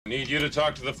Need you to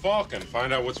talk to the Falcon,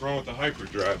 find out what's wrong with the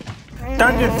hyperdrive.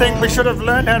 Don't you think we should have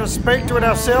learned how to speak to it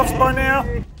ourselves by now?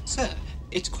 Sir,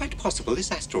 it's quite possible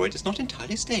this asteroid is not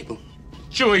entirely stable.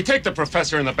 Chewie, take the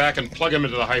professor in the back and plug him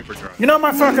into the hyperdrive. You're not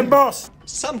my fucking boss.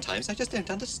 Sometimes I just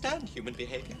don't understand human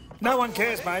behavior. No one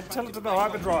cares, mate. Tell it to the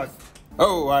hyperdrive.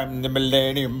 Oh, I'm the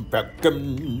Millennium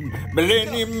Falcon.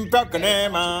 Millennium Falcon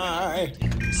am I?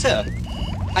 Sir,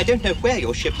 I don't know where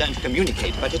your ship learned to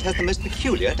communicate, but it has the most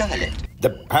peculiar dialect. The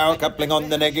power coupling on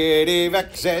the negative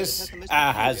axis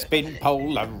has been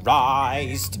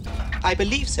polarized. I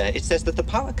believe, sir, it says that the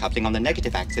power coupling on the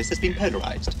negative axis has been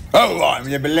polarized. Oh, I'm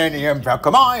the Millennium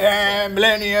Falcon. I am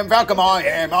Millennium Falcon. I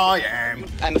am.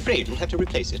 I'm afraid you'll have to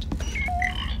replace it.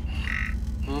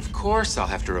 Of course I'll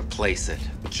have to replace it.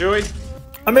 Chewie?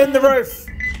 I'm in the roof.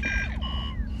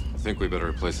 I think we better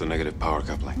replace the negative power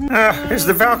coupling. Is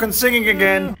the Falcon singing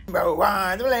again? Oh,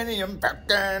 I'm the Millennium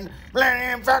Falcon.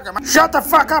 Millennium Falcon. Shut the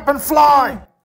fuck up and fly!